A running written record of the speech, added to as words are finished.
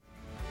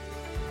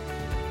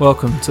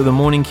Welcome to the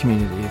morning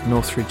community of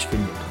Northridge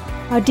Vineyard.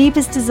 Our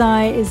deepest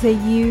desire is that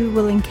you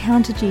will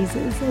encounter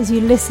Jesus as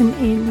you listen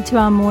in to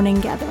our morning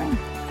gathering.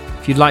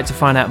 If you'd like to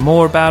find out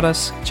more about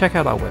us, check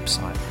out our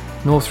website,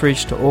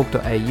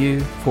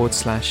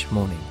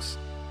 northridge.org.au/mornings.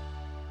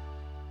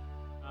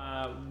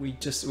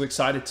 We're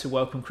excited to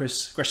welcome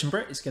Chris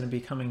Gresham-Brett. He's going to be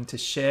coming to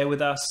share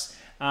with us.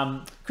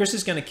 Chris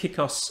is going to kick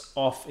us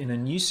off in a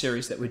new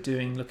series that we're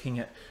doing, looking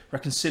at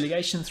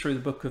reconciliation through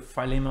the book of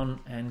Philemon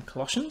and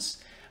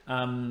Colossians.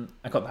 I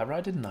got that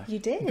right, didn't I? You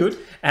did. Good.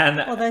 And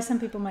although some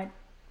people might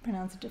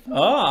pronounce it differently.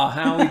 Oh,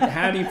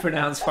 how do you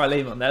pronounce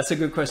Philemon? That's a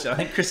good question. I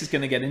think Chris is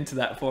going to get into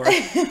that for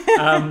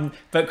us.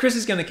 But Chris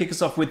is going to kick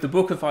us off with the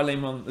book of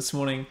Philemon this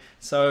morning.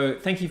 So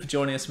thank you for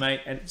joining us,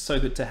 mate. And it's so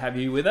good to have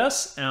you with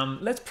us.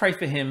 Let's pray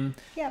for him.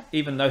 Yeah.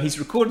 Even though he's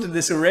recorded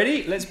this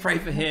already, let's pray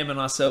for him and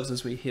ourselves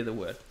as we hear the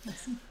word.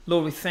 Awesome.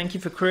 Lord, we thank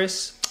you for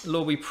Chris.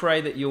 Lord, we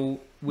pray that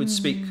you would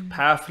speak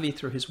powerfully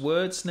through his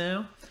words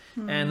now.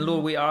 And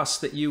Lord, we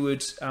ask that you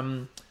would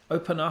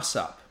open our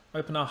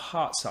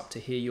hearts up to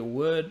hear your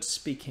word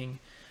speaking,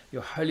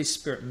 your Holy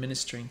Spirit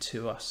ministering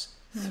to us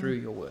through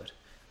your word.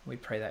 We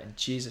pray that in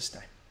Jesus'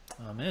 name.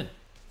 Amen.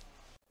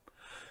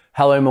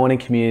 Hello, morning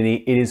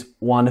community. It is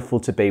wonderful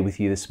to be with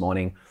you this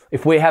morning.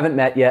 If we haven't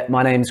met yet,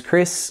 my name's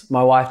Chris.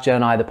 My wife, Jen,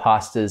 and I are the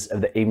pastors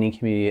of the evening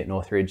community at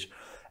Northridge.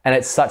 And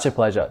it's such a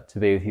pleasure to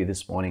be with you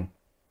this morning.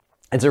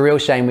 It's a real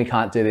shame we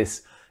can't do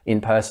this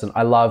in person.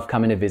 I love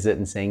coming to visit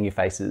and seeing your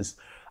faces.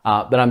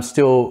 But I'm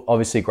still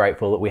obviously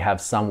grateful that we have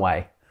some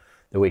way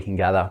that we can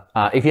gather.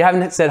 If you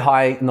haven't said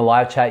hi in the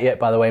live chat yet,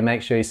 by the way,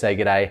 make sure you say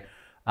g'day.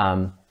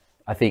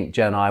 I think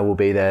Jen and I will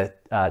be there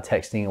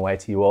texting away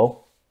to you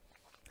all.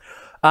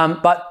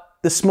 But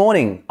this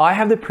morning, I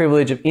have the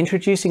privilege of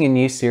introducing a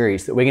new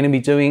series that we're going to be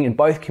doing in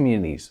both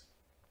communities,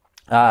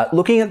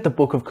 looking at the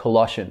book of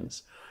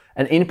Colossians,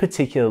 and in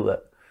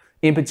particular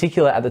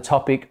at the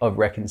topic of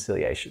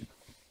reconciliation.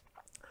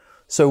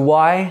 So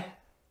why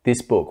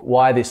this book?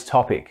 Why this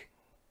topic?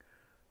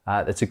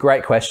 That's a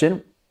great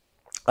question.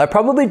 I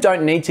probably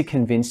don't need to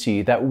convince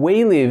you that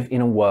we live in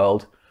a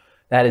world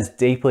that is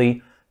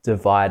deeply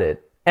divided,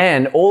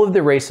 and all of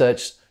the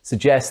research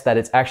suggests that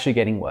it's actually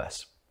getting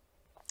worse.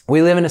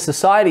 We live in a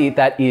society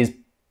that is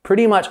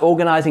pretty much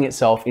organizing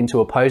itself into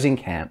opposing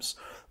camps,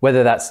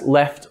 whether that's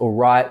left or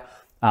right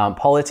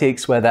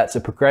politics, whether that's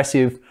a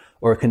progressive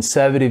or a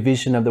conservative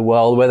vision of the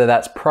world, whether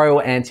that's pro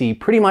or anti,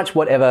 pretty much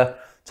whatever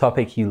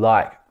topic you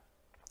like.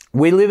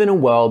 We live in a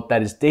world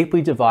that is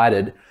deeply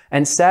divided,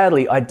 and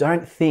sadly, I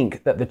don't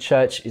think that the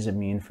church is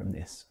immune from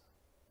this.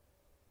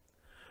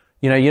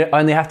 You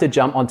only have to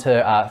jump onto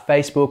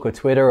Facebook or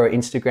Twitter or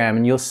Instagram,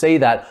 and you'll see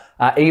that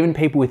even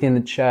people within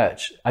the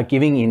church are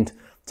giving in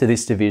to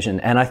this division.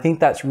 And I think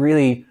that's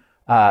really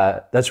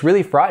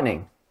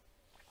frightening,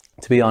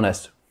 to be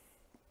honest.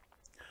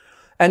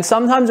 And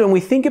sometimes when we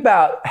think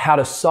about how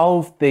to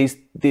solve this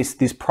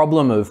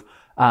problem of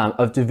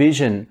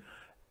division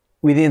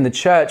within the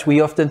church, we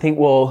often think,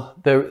 well,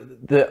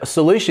 the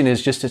solution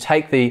is just to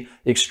take the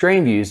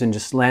extreme views and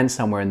just land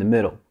somewhere in the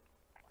middle.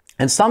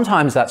 And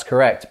sometimes that's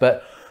correct,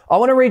 but I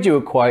want to read you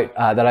a quote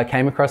that I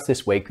came across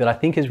this week that I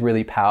think is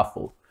really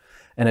powerful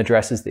and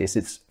addresses this.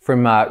 It's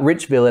from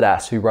Rich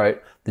Villodas, who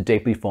wrote The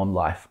Deeply Formed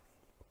Life.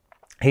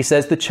 He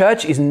says, "The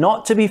church is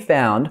not to be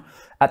found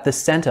at the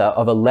center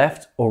of a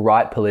left or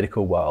right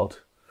political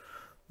world.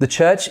 The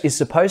church is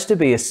supposed to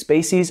be a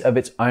species of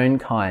its own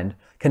kind,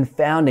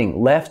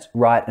 confounding left,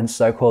 right, and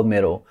so-called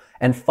middle,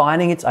 and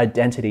finding its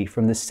identity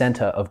from the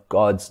center of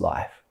God's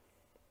life."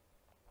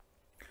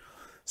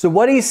 So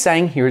what he's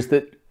saying here is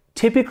that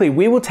typically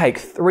we will take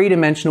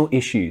three-dimensional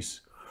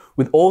issues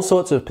with all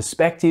sorts of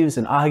perspectives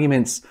and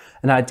arguments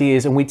and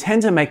ideas, and we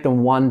tend to make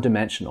them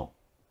one-dimensional.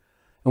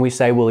 And we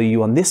say, well, are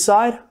you on this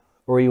side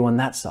or are you on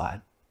that side?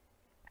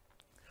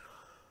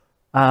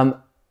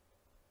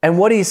 And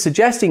what he's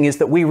suggesting is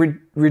that we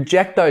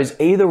reject those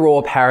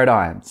either-or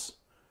paradigms.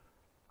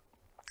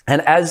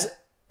 And as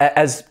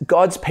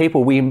God's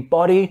people, we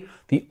embody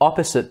the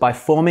opposite by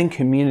forming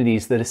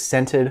communities that are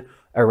centered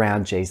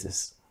around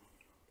Jesus.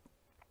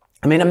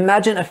 I mean,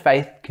 imagine a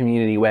faith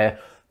community where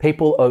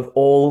people of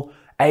all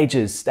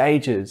ages,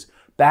 stages,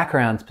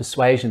 backgrounds,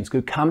 persuasions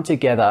could come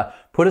together,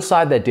 put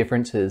aside their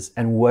differences,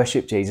 and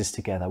worship Jesus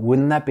together.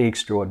 Wouldn't that be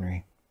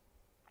extraordinary?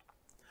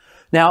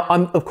 Now,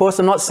 of course,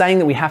 I'm not saying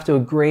that we have to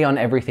agree on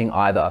everything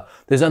either.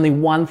 There's only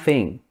one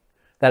thing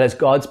that as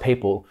God's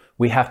people,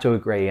 we have to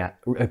agree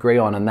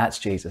on, and that's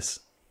Jesus.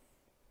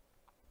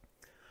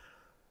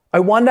 I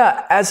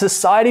wonder, as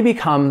society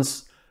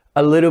becomes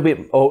a little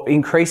bit or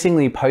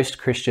increasingly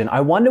post-Christian,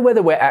 I wonder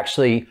whether we're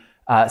actually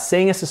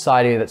seeing a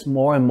society that's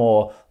more and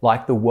more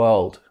like the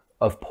world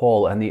of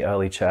Paul and the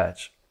early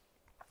church.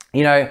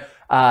 In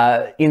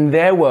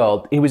their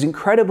world, it was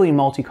incredibly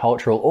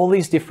multicultural. All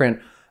these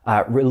different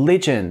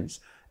religions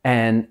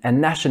and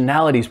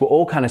nationalities were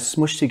all kind of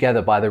smushed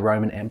together by the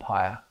Roman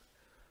Empire.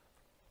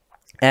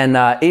 And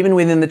even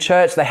within the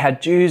church, they had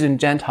Jews and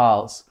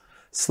Gentiles,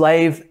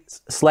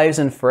 slaves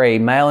and free,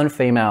 male and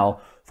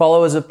female,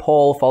 followers of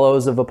Paul,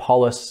 followers of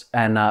Apollos,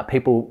 and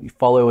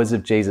followers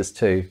of Jesus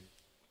too.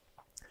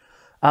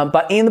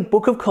 But in the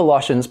book of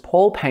Colossians,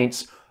 Paul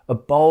paints a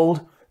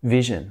bold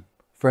vision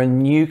for a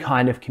new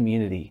kind of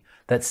community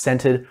that's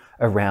centered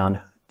around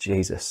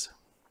Jesus.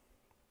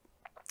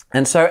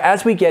 And so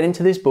as we get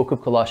into this book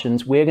of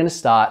Colossians, we're going to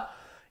start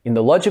in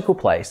the logical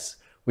place,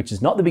 which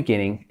is not the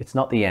beginning, it's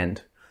not the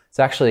end. It's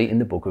actually in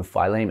the book of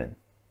Philemon.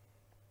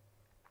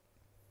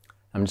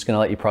 I'm just going to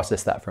let you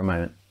process that for a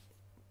moment.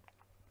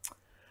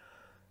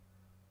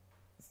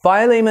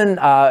 Philemon,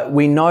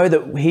 we know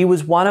that he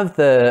was one of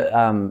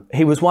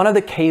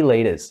the key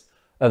leaders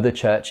of the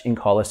church in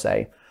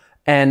Colossae.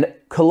 And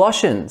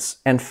Colossians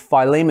and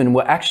Philemon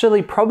were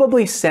actually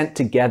probably sent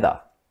together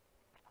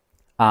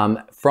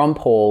from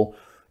Paul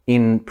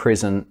in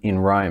prison in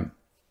Rome.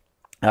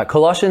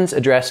 Colossians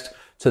addressed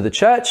to the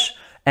church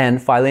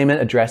and Philemon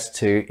addressed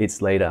to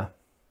its leader.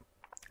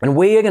 And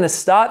we are going to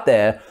start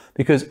there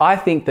because I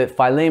think that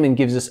Philemon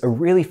gives us a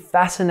really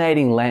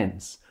fascinating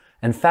lens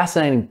and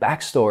fascinating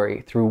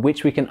backstory through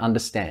which we can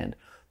understand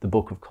the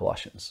book of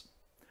Colossians.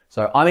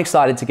 So I'm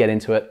excited to get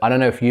into it. I don't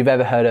know if you've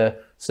ever heard a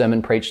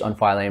sermon preached on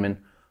Philemon.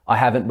 I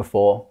haven't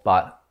before,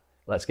 but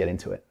let's get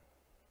into it.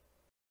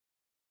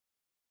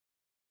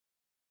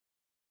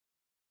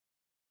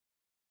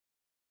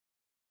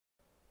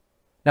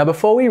 Now,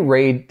 before we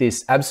read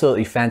this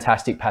absolutely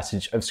fantastic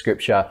passage of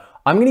scripture,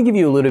 I'm going to give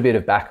you a little bit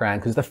of background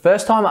because the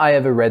first time I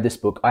ever read this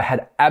book, I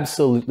had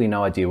absolutely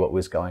no idea what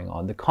was going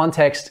on. The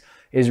context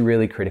is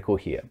really critical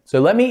here. So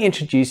let me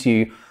introduce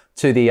you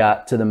to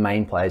the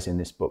main players in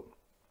this book.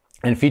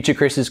 And future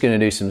Chris is going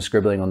to do some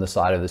scribbling on the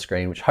side of the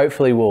screen, which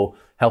hopefully will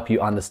help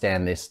you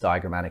understand this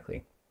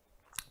diagrammatically.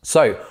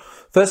 So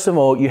first of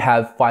all, you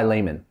have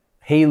Philemon.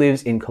 He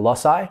lives in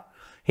Colossae.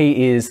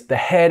 He is the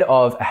head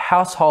of a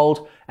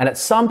household and at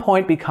some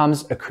point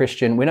becomes a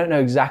Christian. We don't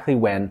know exactly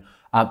when,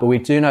 but we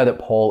do know that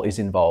Paul is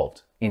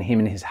involved in him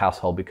and his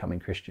household becoming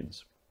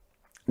Christians.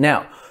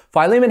 Now,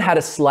 Philemon had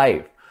a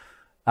slave,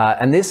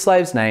 and this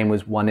slave's name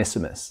was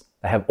Onesimus.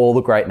 They have all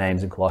the great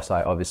names in Colossae,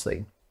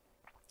 obviously.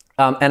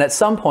 And at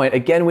some point,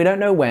 again, we don't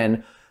know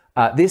when,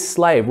 this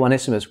slave,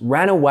 Onesimus,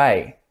 ran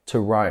away to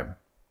Rome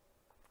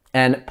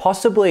and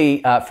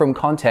possibly, from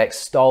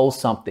context, stole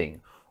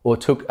something or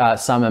took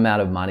some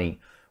amount of money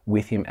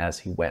with him as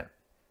he went.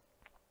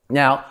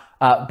 Now,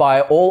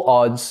 by all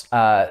odds,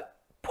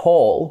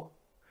 Paul,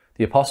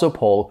 the Apostle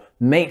Paul,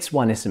 meets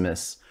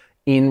Onesimus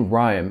in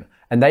Rome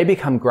and they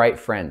become great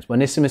friends.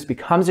 Onesimus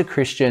becomes a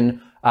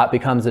Christian,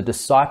 becomes a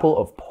disciple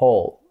of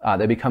Paul.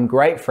 They become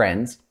great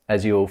friends,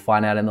 as you'll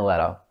find out in the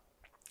letter.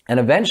 And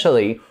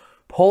eventually,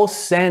 Paul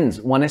sends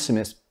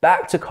Onesimus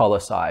back to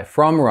Colossae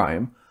from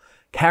Rome,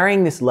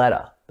 carrying this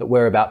letter that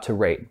we're about to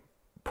read,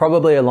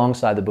 probably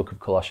alongside the book of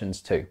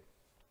Colossians too.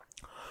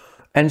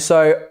 And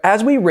so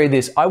as we read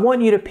this, I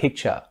want you to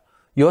picture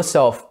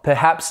yourself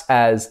perhaps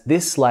as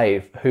this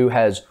slave who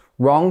has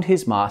wronged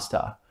his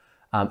master,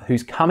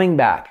 who's coming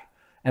back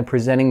and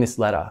presenting this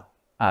letter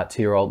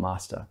to your old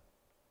master.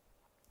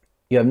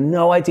 You have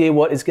no idea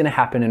what is going to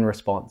happen in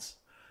response,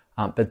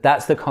 but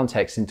that's the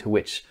context into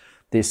which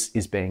this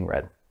is being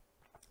read.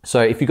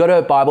 So if you've got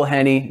a Bible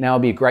handy, now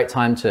would be a great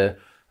time to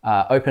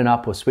open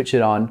up or switch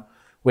it on.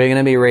 We're going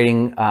to be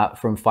reading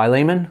from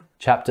Philemon,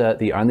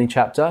 the only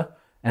chapter,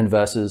 and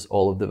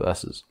all of the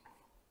verses.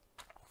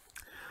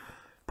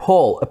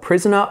 Paul, a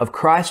prisoner of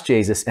Christ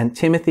Jesus, and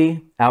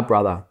Timothy, our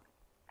brother,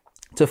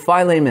 to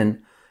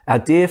Philemon, our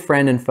dear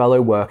friend and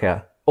fellow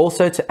worker,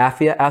 also to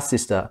Apphia, our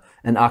sister,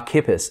 and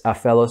Archippus, our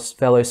fellow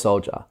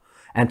soldier,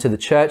 and to the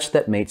church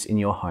that meets in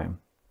your home.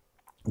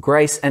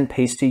 Grace and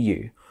peace to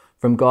you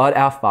from God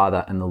our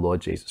Father and the Lord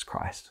Jesus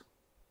Christ.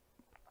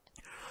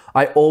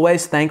 I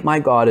always thank my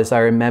God as I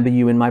remember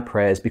you in my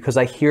prayers because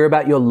I hear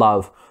about your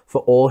love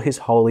for all his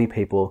holy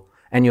people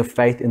and your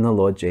faith in the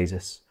Lord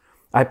Jesus.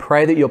 I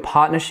pray that your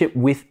partnership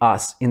with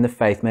us in the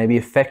faith may be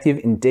effective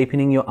in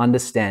deepening your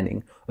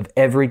understanding of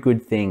every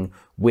good thing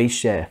we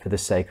share for the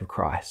sake of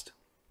Christ.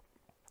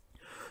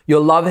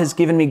 Your love has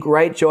given me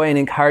great joy and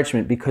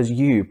encouragement because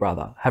you,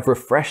 brother, have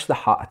refreshed the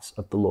hearts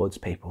of the Lord's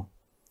people.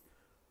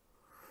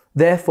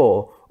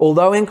 Therefore,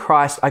 although in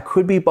Christ I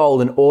could be bold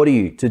and order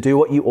you to do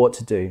what you ought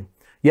to do,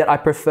 yet I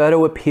prefer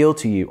to appeal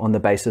to you on the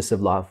basis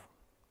of love.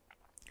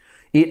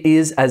 It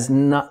is as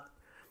none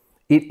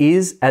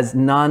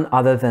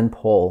other than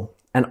Paul,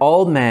 an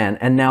old man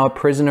and now a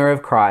prisoner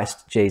of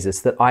Christ Jesus,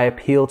 that I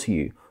appeal to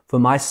you for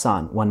my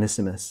son,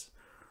 Onesimus,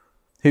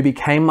 who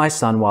became my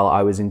son while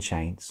I was in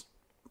chains.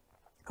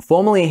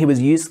 Formerly he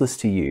was useless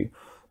to you,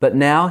 but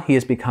now he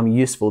has become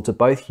useful to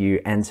both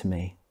you and to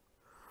me.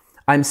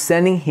 I'm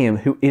sending him,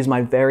 who is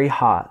my very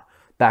heart,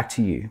 back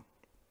to you.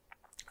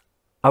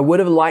 I would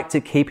have liked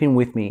to keep him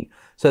with me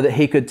so that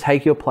he could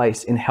take your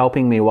place in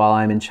helping me while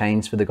I am in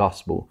chains for the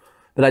gospel.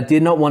 But I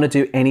did not want to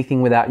do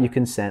anything without your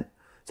consent,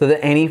 so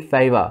that any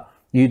favor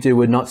you do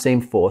would not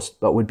seem forced,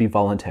 but would be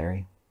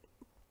voluntary.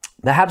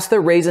 Perhaps the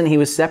reason he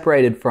was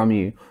separated from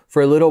you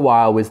for a little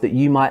while was that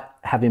you might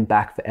have him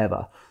back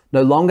forever,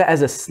 no longer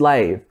as a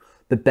slave,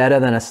 but better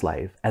than a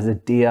slave, as a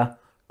dear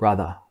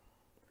brother.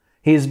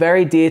 He is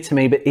very dear to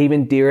me, but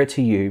even dearer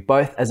to you,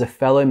 both as a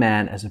fellow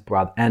man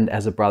and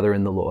as a brother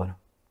in the Lord.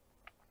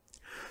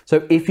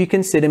 So if you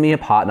consider me a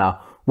partner,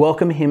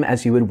 welcome him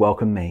as you would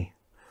welcome me.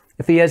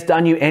 If he has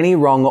done you any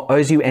wrong or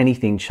owes you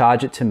anything,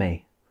 charge it to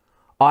me.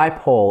 I,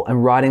 Paul,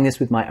 am writing this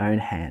with my own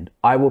hand.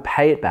 I will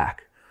pay it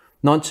back,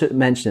 not to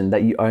mention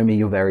that you owe me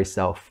your very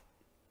self.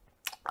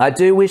 I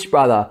do wish,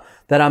 brother,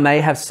 that I may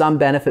have some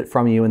benefit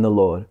from you in the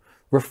Lord.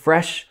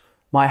 Refresh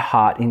my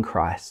heart in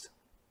Christ.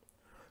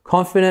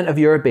 Confident of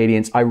your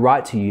obedience, I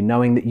write to you,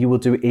 knowing that you will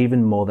do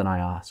even more than I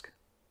ask.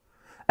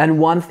 And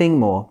one thing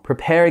more,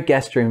 prepare a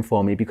guest room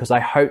for me, because I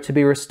hope to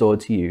be restored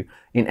to you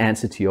in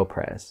answer to your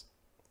prayers.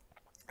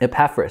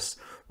 Epaphras,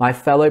 my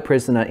fellow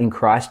prisoner in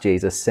Christ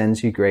Jesus,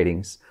 sends you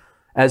greetings,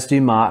 as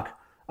do Mark,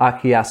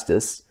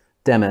 Archiastus,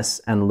 Demas,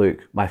 and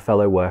Luke, my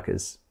fellow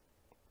workers.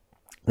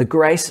 The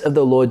grace of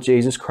the Lord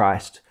Jesus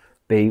Christ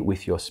be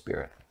with your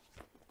spirit.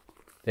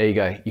 There you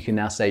go. You can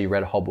now say you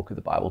read a whole book of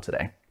the Bible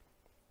today.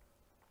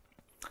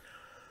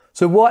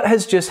 So what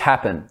has just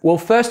happened? Well,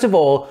 first of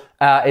all,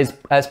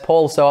 as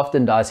Paul so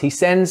often does, he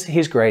sends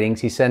his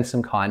greetings, he sends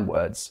some kind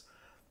words.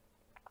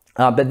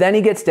 But then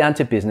he gets down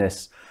to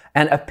business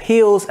and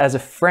appeals as a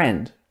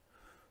friend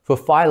for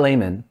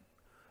Philemon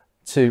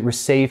to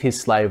receive his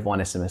slave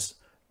Onesimus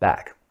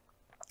back.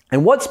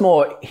 And what's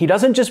more, he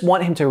doesn't just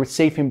want him to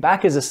receive him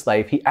back as a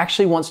slave, he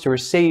actually wants to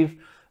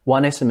receive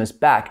Onesimus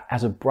back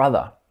as a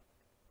brother.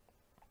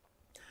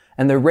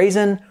 And the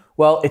reason,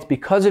 well, it's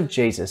because of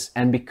Jesus,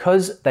 and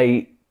because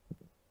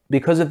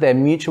of their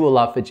mutual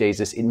love for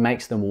Jesus, it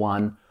makes them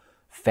one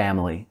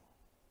family.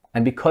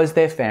 And because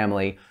they're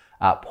family,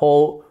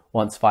 Paul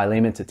wants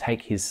Philemon to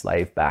take his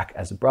slave back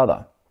as a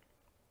brother.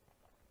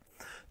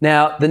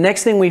 Now, the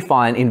next thing we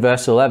find in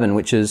verse 11,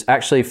 which is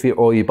actually for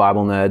all you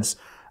Bible nerds,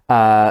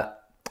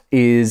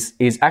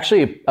 is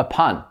actually a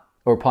pun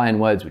or a play on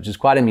words, which is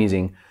quite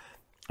amusing.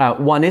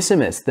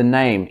 Onesimus, the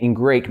name in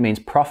Greek, means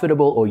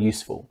profitable or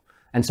useful.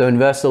 And so in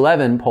verse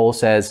 11, Paul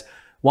says,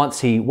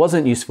 once he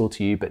wasn't useful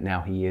to you, but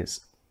now he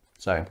is.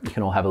 So you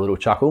can all have a little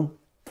chuckle.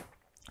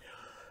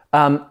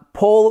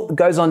 Paul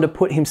goes on to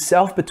put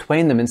himself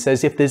between them and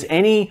says, if there's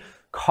any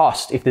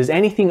cost, if there's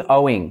anything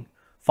owing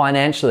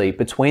financially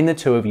between the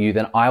two of you,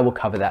 then I will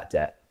cover that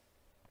debt.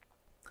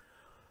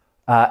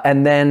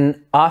 And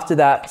then after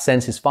that,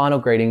 sends his final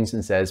greetings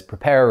and says,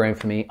 prepare a room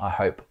for me. I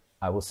hope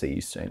I will see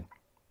you soon.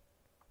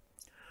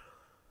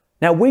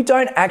 Now, we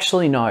don't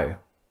actually know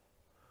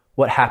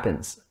what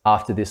happens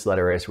after this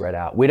letter is read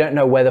out. We don't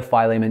know whether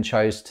Philemon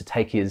chose to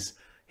take his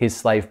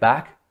slave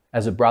back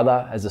as a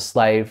brother, as a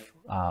slave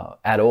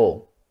at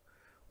all.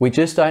 We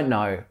just don't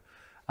know.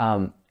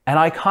 And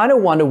I kind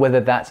of wonder whether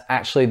that's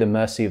actually the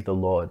mercy of the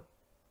Lord,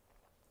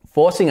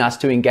 forcing us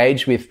to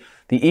engage with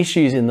the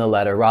issues in the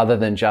letter rather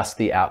than just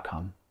the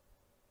outcome.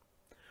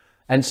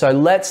 And so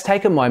let's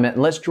take a moment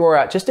and let's draw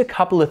out just a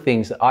couple of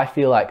things that I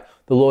feel like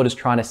the Lord is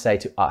trying to say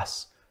to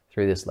us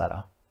through this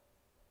letter.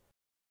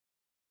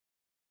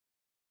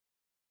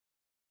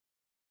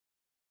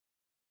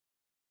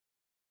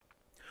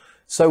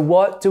 So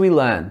what do we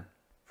learn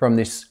from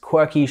this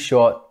quirky,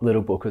 short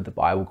little book of the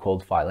Bible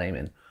called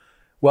Philemon?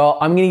 Well,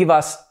 I'm going to give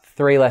us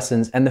 3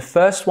 lessons. And the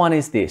first one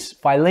is this.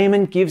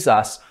 Philemon gives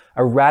us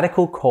a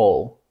radical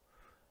call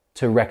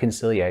to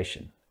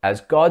reconciliation.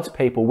 As God's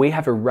people, we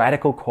have a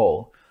radical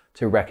call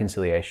to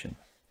reconciliation.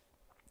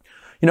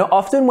 You know,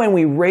 often when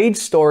we read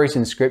stories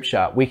in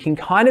Scripture, we can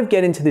kind of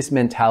get into this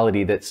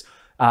mentality that's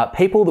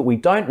people that we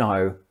don't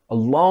know a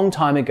long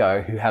time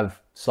ago who have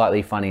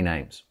slightly funny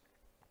names.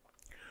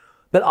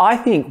 But I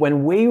think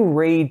when we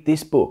read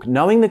this book,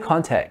 knowing the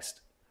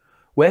context,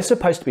 we're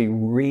supposed to be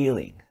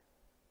reeling.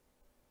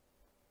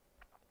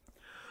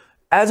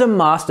 As a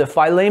master,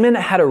 Philemon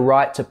had a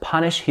right to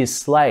punish his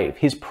slave,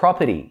 his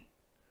property,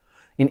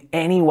 in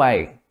any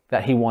way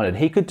that he wanted.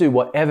 He could do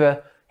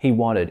whatever he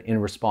wanted in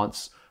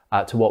response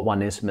to what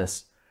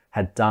Onesimus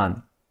had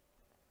done.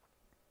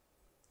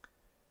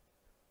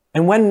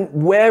 And when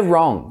we're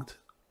wronged,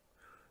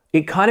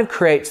 it kind of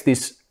creates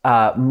this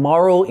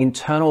moral,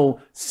 internal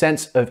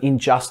sense of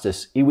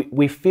injustice.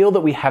 We feel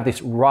that we have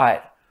this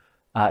right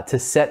to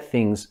set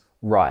things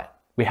right.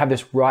 We have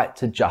this right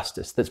to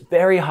justice that's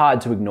very hard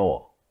to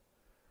ignore.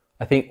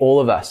 I think all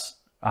of us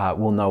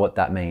will know what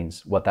that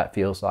means, what that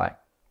feels like.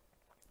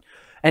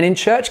 And in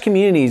church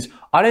communities,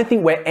 I don't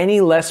think we're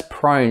any less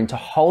prone to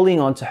holding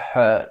on to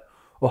hurt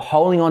or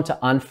holding on to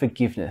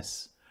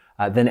unforgiveness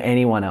than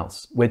anyone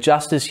else. We're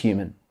just as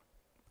human.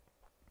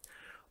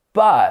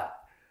 But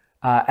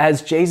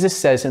as Jesus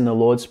says in the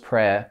Lord's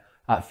Prayer,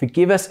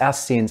 forgive us our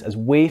sins as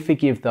we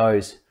forgive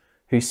those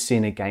who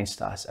sin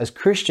against us. As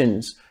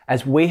Christians,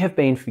 as we have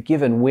been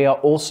forgiven, we are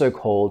also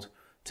called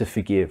to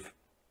forgive.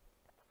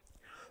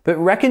 But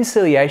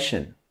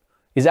reconciliation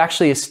is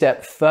actually a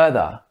step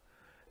further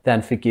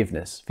than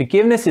forgiveness.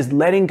 Forgiveness is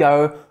letting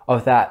go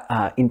of that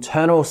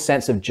internal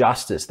sense of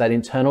justice, that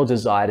internal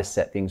desire to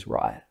set things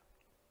right.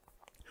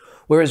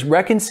 Whereas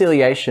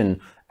reconciliation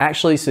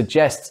actually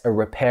suggests a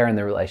repair in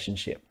the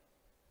relationship.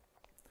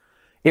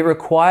 It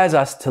requires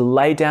us to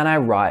lay down our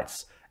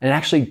rights and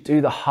actually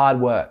do the hard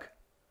work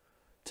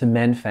to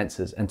mend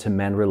fences and to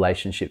mend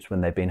relationships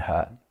when they've been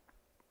hurt.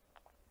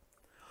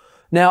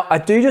 Now, I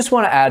do just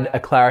want to add a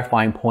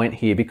clarifying point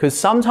here, because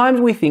sometimes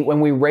we think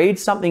when we read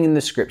something in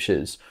the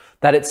scriptures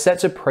that it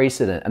sets a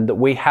precedent and that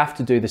we have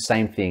to do the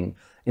same thing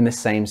in the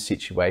same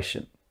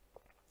situation.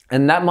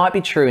 And that might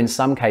be true in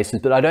some cases,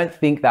 but I don't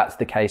think that's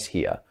the case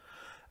here.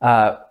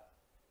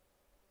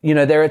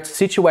 There are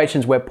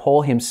situations where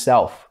Paul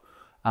himself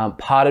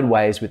parted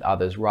ways with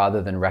others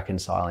rather than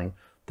reconciling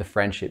the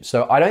friendship.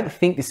 So I don't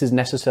think this is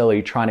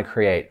necessarily trying to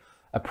create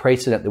a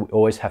precedent that we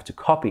always have to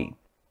copy.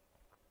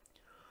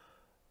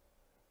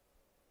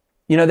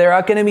 There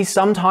are going to be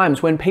some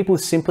times when people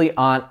simply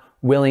aren't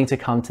willing to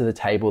come to the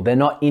table. They're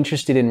not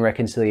interested in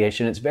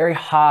reconciliation. It's very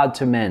hard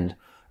to mend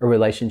a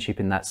relationship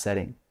in that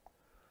setting.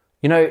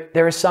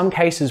 There are some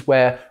cases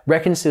where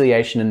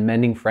reconciliation and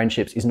mending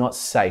friendships is not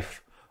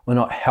safe or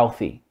not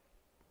healthy.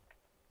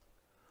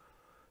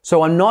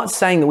 So I'm not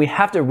saying that we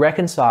have to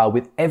reconcile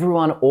with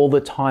everyone all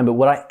the time, but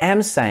what I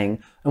am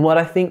saying, and what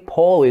I think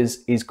Paul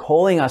is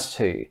calling us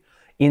to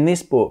in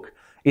this book,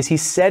 is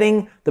he's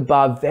setting the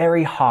bar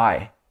very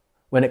high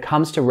when it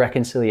comes to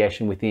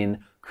reconciliation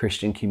within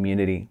Christian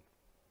community.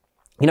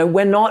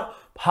 We're not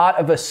part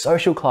of a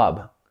social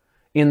club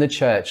in the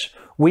church.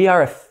 We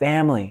are a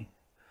family.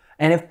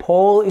 And if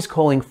Paul is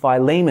calling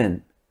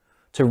Philemon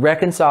to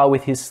reconcile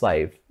with his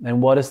slave,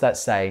 then what does that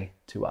say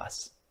to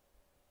us?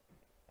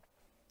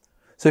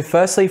 So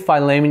firstly,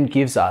 Philemon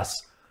gives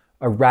us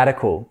a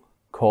radical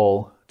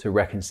call to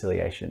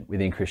reconciliation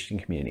within Christian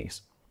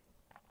communities.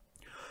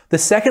 The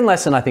second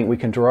lesson I think we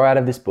can draw out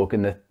of this book,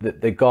 and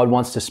that God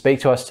wants to speak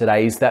to us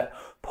today, is that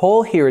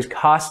Paul here is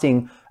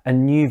casting a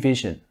new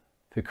vision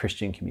for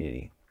Christian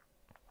community.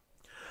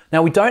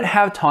 Now, we don't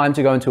have time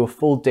to go into a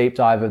full deep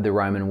dive of the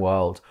Roman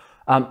world,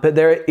 but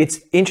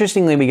it's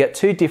interestingly, we get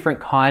two different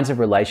kinds of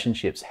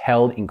relationships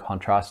held in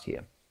contrast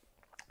here.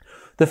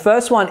 The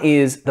first one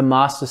is the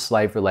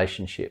master-slave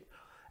relationship.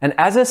 And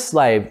as a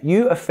slave,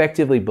 you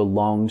effectively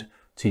belonged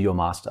to your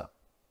master.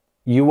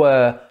 You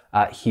were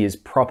his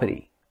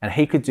property, and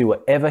he could do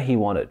whatever he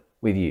wanted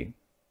with you.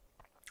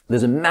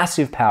 There's a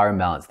massive power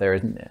imbalance there,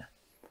 isn't there?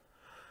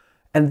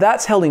 And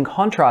that's held in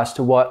contrast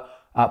to what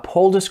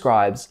Paul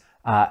describes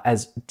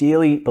as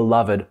dearly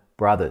beloved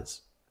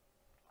brothers.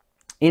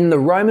 In the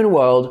Roman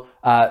world,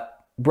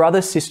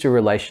 brother-sister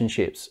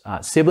relationships,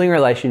 sibling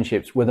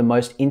relationships were the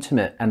most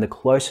intimate and the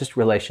closest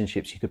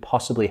relationships you could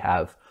possibly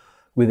have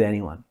with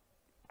anyone.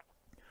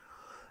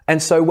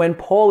 And so when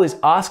Paul is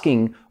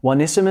asking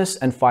Onesimus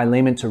and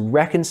Philemon to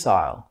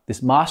reconcile,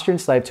 this master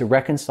and slave to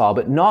reconcile,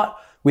 but not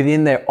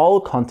within their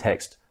old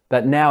context,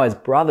 but now as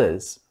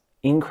brothers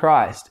in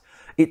Christ,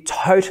 it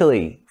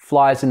totally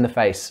flies in the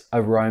face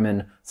of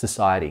Roman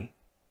society.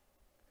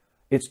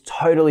 It's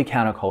totally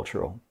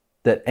countercultural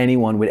that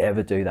anyone would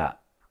ever do that.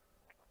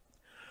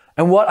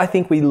 And what I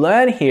think we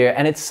learn here,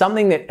 and it's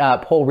something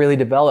that Paul really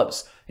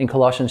develops in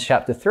Colossians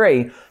chapter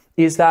 3,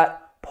 is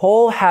that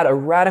Paul had a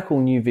radical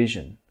new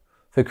vision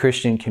for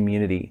Christian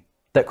community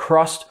that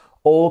crossed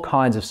all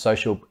kinds of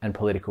social and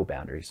political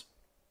boundaries.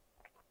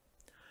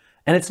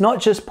 And it's not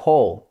just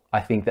Paul,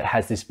 I think, that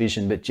has this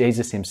vision, but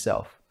Jesus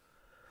himself.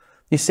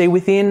 You see,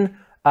 within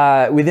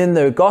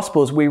the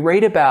Gospels, we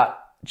read about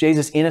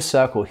Jesus' inner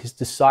circle, his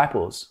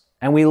disciples,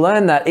 and we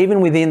learn that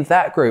even within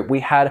that group, we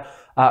had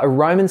a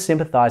Roman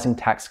sympathizing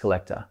tax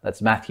collector,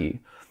 that's Matthew,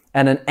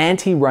 and an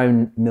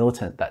anti-Rome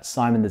militant, that's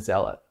Simon the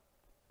Zealot.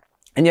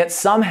 And yet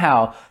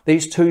somehow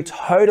these two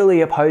totally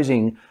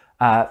opposing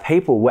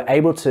people were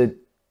able to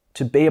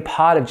be a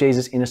part of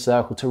Jesus' inner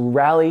circle, to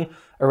rally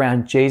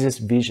around Jesus'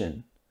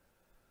 vision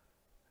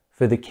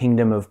for the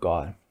kingdom of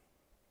God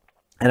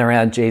and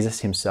around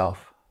Jesus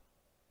himself.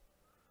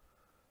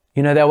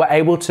 They were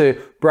able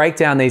to break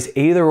down these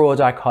either-or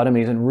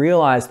dichotomies and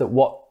realize that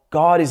what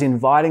God is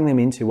inviting them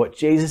into, what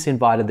Jesus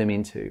invited them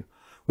into,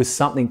 was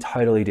something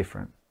totally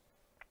different.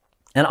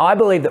 And I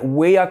believe that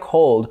we are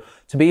called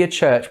to be a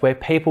church where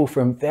people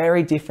from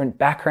very different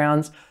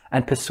backgrounds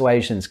and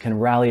persuasions can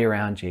rally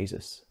around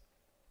Jesus.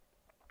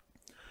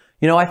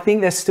 I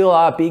think there still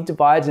are big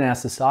divides in our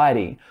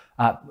society,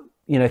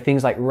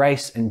 things like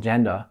race and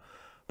gender.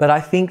 But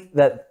I think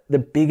that the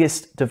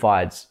biggest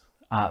divides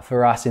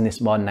for us in this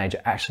modern age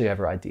are actually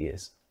over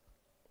ideas.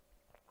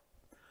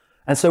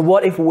 And so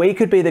what if we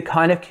could be the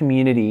kind of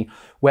community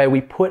where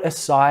we put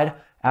aside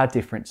our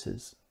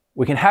differences?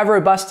 We can have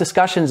robust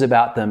discussions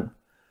about them,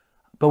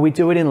 but we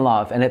do it in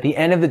love. And at the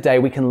end of the day,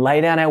 we can lay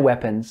down our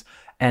weapons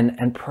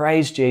and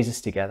praise Jesus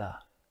together.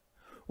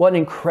 What an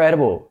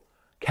incredible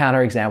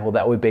counterexample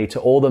that would be to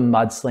all the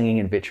mudslinging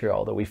and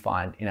vitriol that we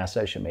find in our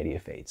social media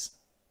feeds.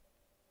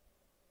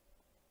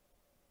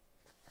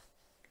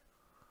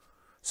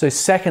 So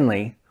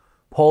secondly,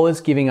 Paul is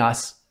giving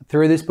us,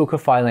 through this book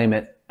of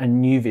Philemon, a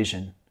new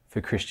vision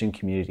for Christian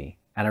community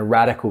and a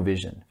radical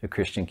vision for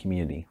Christian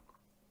community.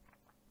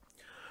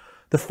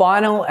 The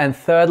final and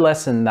third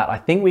lesson that I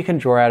think we can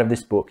draw out of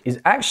this book is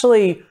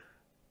actually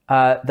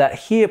that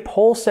here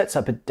Paul sets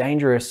up a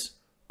dangerous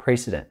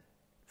precedent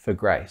for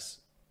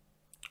grace.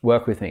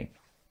 Work with me.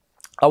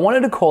 I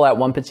wanted to call out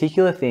one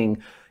particular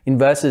thing in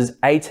verses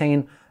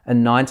 18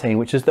 and 19,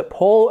 which is that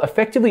Paul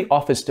effectively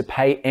offers to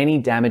pay any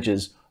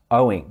damages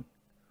owing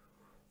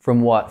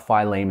from what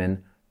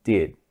Philemon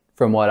did,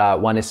 from what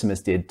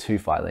Onesimus did to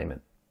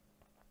Philemon.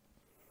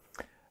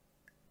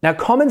 Now,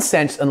 common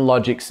sense and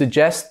logic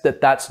suggest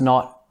that that's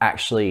not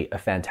actually a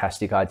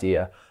fantastic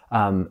idea.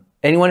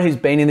 Anyone who's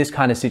been in this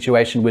kind of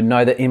situation would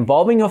know that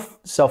involving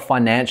yourself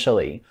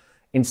financially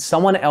in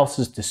someone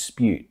else's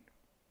dispute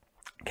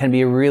can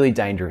be a really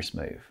dangerous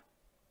move.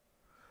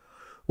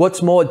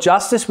 What's more,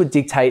 justice would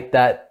dictate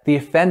that the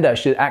offender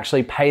should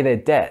actually pay their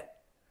debt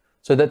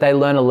so that they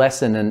learn a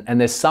lesson and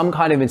there's some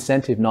kind of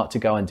incentive not to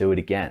go and do it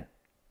again.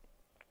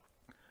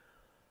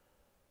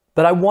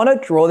 But I want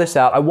to draw this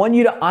out. I want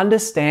you to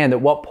understand that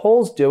what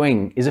Paul's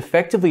doing is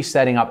effectively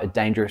setting up a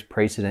dangerous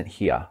precedent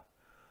here.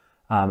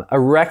 A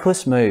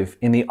reckless move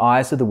in the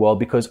eyes of the world,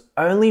 because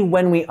only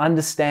when we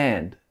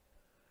understand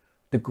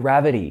the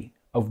gravity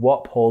of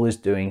what Paul is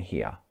doing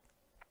here,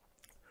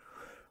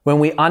 when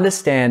we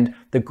understand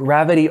the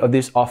gravity of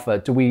this offer,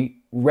 do we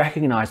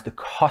recognize the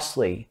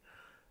costly,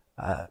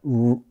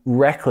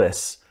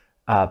 reckless,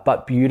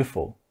 but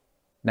beautiful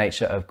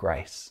nature of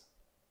grace.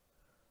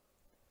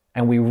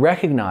 And we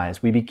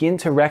begin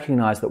to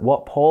recognize that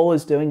what Paul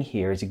is doing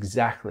here is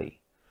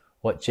exactly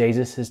what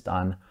Jesus has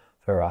done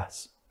for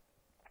us.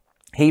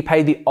 He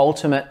paid the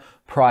ultimate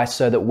price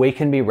so that we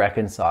can be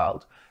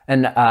reconciled.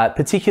 And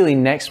particularly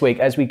next week,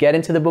 as we get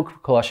into the book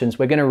of Colossians,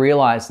 we're going to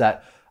realize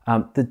that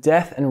the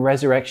death and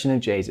resurrection of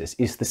Jesus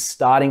is the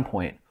starting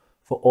point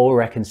for all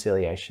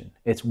reconciliation.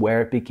 It's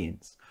where it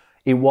begins.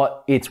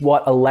 It's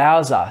what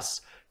allows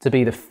us to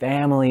be the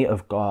family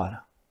of God.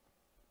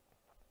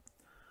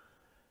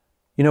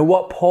 You know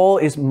what Paul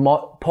is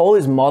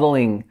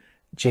modeling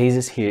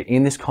Jesus here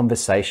in this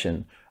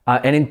conversation.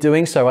 And in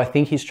doing so, I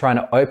think he's trying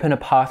to open a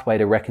pathway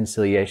to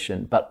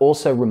reconciliation, but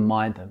also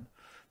remind them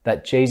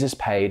that Jesus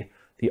paid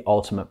the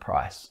ultimate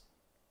price.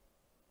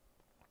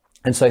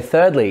 And so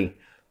thirdly,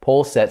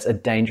 Paul sets a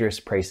dangerous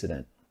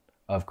precedent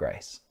of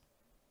grace.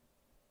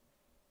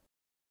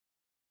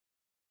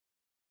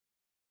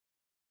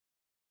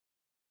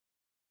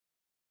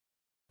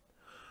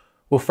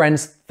 Well,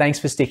 friends, thanks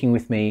for sticking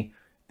with me.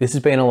 This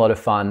has been a lot of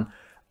fun.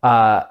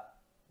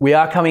 We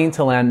are coming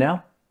into land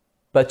now,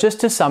 but just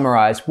to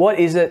summarize, what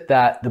is it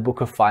that the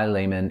book of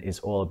Philemon is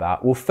all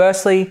about? Well,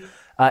 firstly,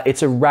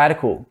 it's a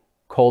radical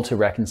call to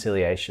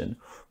reconciliation.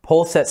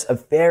 Paul sets a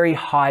very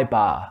high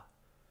bar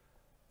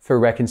for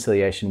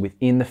reconciliation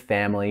within the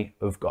family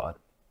of God.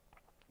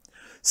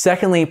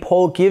 Secondly,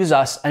 Paul gives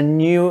us a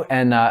new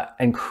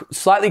and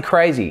slightly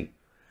crazy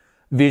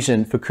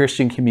vision for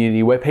Christian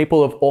community where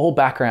people of all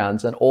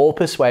backgrounds and all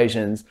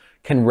persuasions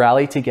can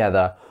rally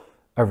together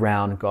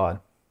around God.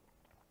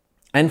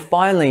 And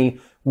finally,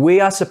 we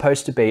are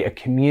supposed to be a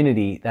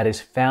community that is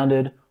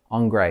founded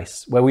on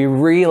grace, where we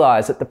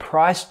realize that the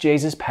price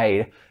Jesus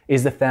paid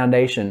is the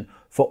foundation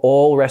for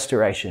all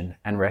restoration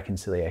and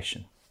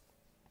reconciliation.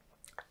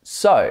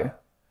 So,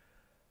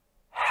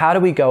 how do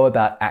we go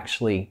about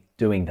actually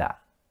doing that?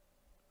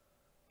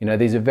 You know,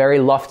 these are very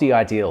lofty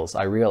ideals,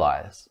 I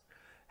realize.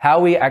 How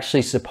are we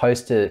actually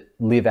supposed to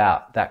live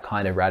out that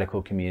kind of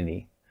radical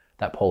community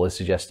that Paul is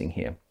suggesting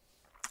here?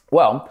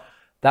 Well,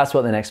 that's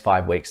what the next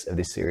 5 weeks of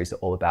this series are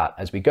all about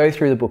as we go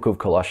through the book of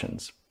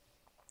Colossians.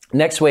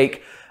 Next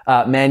week,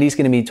 Mandy's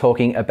going to be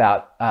talking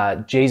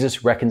about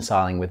Jesus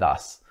reconciling with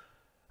us,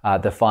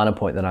 the final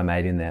point that I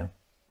made in there.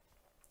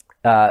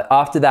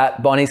 After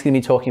that, Bonnie's going to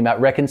be talking about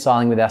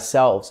reconciling with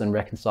ourselves and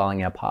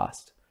reconciling our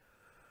past.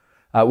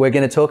 We're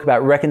going to talk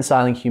about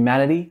reconciling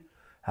humanity,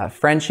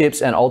 friendships,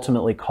 and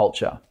ultimately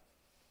culture.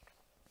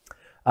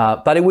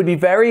 But it would be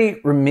very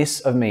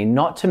remiss of me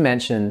not to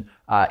mention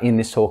in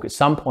this talk at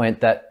some point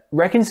that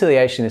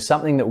reconciliation is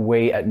something that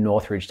we at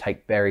Northridge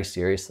take very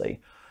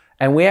seriously.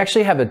 And we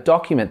actually have a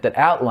document that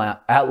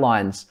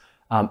outlines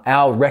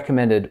our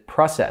recommended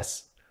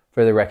process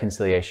for the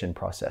reconciliation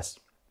process.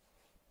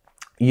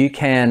 You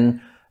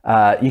can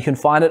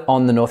find it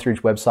on the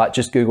Northridge website.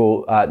 Just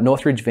Google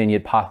Northridge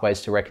Vineyard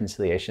Pathways to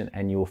Reconciliation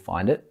and you will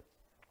find it.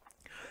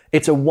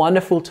 It's a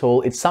wonderful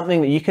tool. It's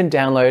something that you can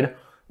download,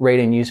 read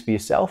and use for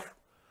yourself.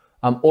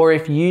 Or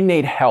if you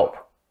need help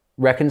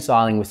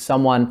reconciling with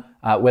someone,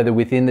 whether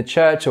within the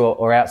church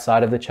or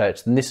outside of the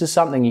church, then this is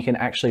something you can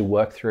actually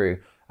work through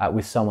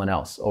with someone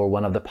else or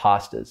one of the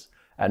pastors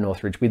at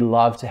Northridge. We'd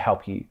love to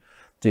help you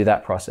do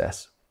that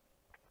process.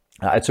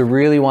 It's a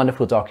really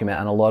wonderful document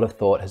and a lot of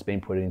thought has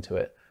been put into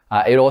it.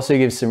 It also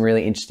gives some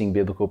really interesting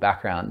biblical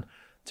background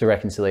to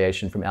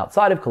reconciliation from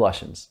outside of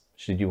Colossians,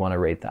 should you want to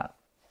read that.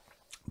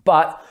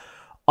 But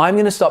I'm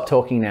going to stop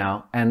talking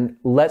now and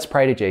let's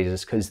pray to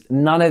Jesus, because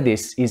none of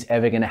this is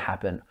ever going to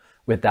happen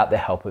without the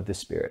help of the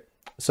Spirit.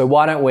 So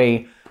why don't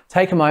we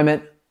take a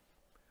moment,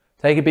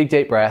 take a big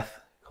deep breath,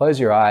 close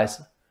your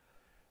eyes,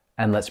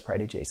 and let's pray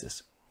to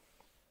Jesus.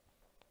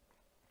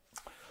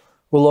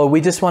 Well, Lord,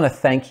 we just want to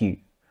thank you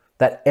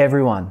that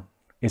everyone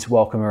is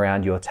welcome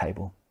around your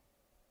table,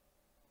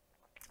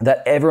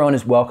 that everyone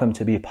is welcome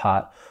to be a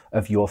part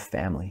of your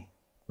family,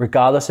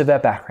 regardless of our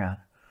background,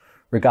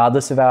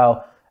 regardless of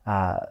our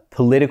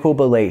political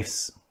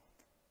beliefs.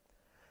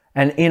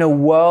 And in a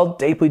world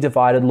deeply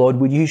divided, Lord,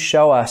 would you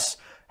show us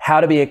how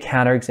to be a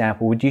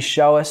counterexample. Would you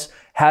show us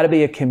how to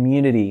be a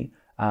community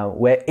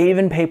where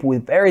even people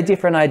with very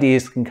different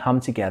ideas can come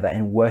together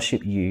and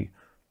worship you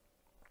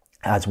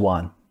as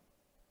one.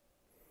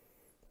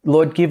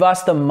 Lord, give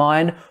us the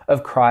mind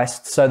of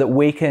Christ so that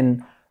we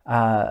can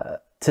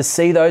to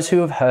see those who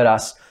have hurt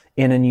us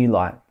in a new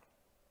light.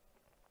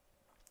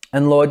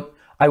 And Lord,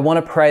 I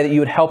want to pray that you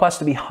would help us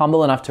to be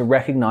humble enough to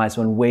recognize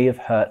when we have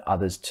hurt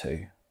others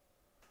too.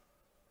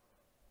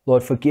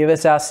 Lord, forgive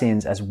us our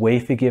sins as we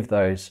forgive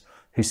those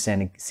who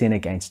sin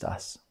against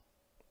us.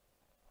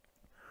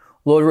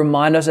 Lord,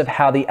 remind us of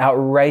how the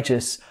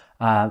outrageous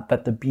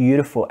but the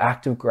beautiful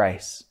act of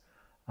grace,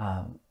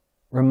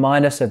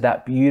 remind us of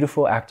that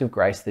beautiful act of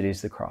grace that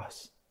is the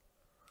cross.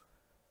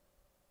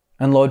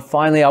 And Lord,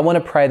 finally, I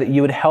want to pray that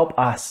you would help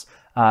us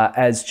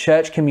as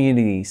church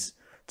communities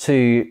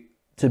to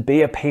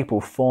be a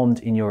people formed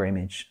in your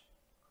image.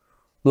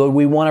 Lord,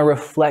 we want to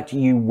reflect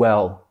you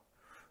well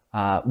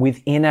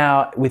within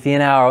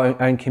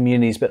our own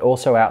communities, but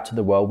also out to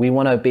the world. We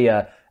want to be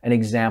an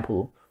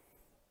example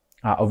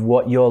of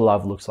what your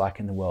love looks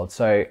like in the world.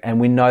 And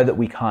we know that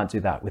we can't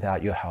do that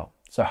without your help.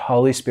 So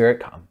Holy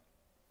Spirit, come.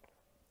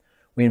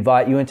 We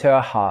invite you into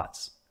our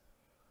hearts.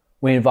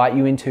 We invite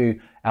you into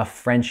our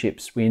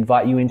friendships. We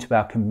invite you into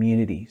our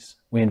communities.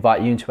 We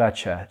invite you into our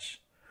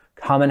church.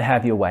 Come and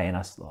have your way in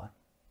us, Lord.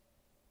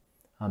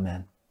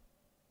 Amen.